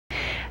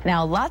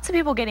Now, lots of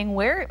people getting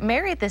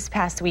married this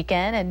past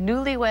weekend, and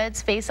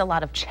newlyweds face a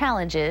lot of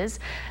challenges.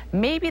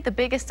 Maybe the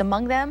biggest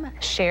among them,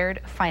 shared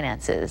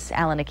finances.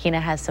 Alan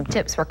Akina has some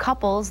tips for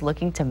couples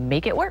looking to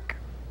make it work.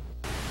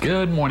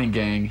 Good morning,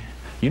 gang.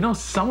 You know,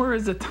 summer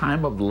is a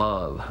time of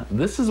love.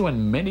 This is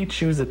when many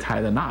choose to tie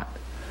the knot.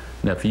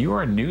 Now, if you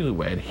are a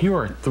newlywed, here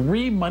are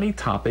 3 money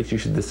topics you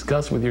should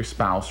discuss with your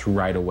spouse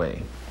right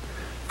away.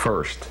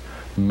 First,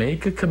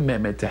 make a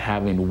commitment to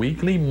having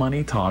weekly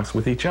money talks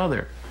with each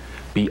other.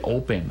 Be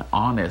open,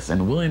 honest,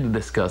 and willing to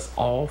discuss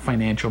all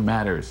financial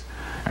matters.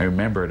 And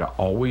remember to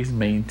always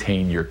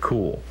maintain your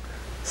cool.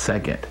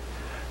 Second,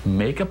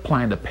 make a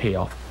plan to pay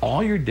off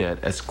all your debt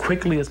as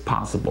quickly as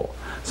possible.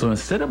 So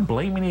instead of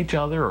blaming each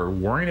other or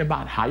worrying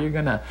about how you're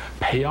going to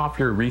pay off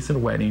your recent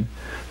wedding,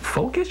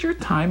 focus your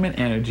time and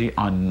energy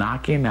on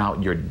knocking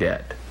out your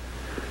debt.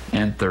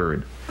 And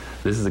third,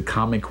 this is a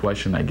common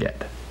question I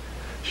get.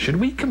 Should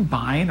we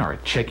combine our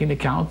checking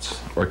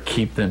accounts or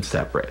keep them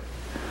separate?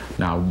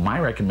 Now, my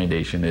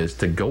recommendation is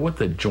to go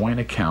with a joint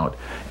account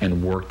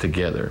and work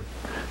together.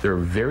 There are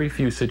very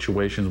few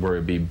situations where it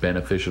would be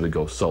beneficial to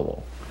go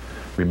solo.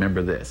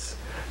 Remember this,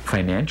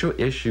 financial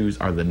issues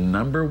are the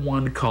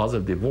 #1 cause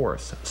of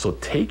divorce, so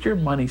take your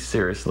money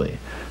seriously.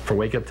 For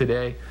Wake Up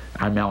Today,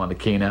 I'm Alan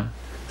Akina.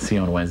 See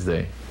you on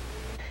Wednesday.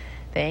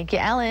 Thank you,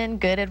 Alan.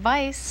 Good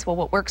advice. Well,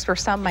 what works for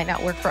some might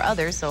not work for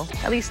others, so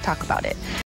at least talk about it.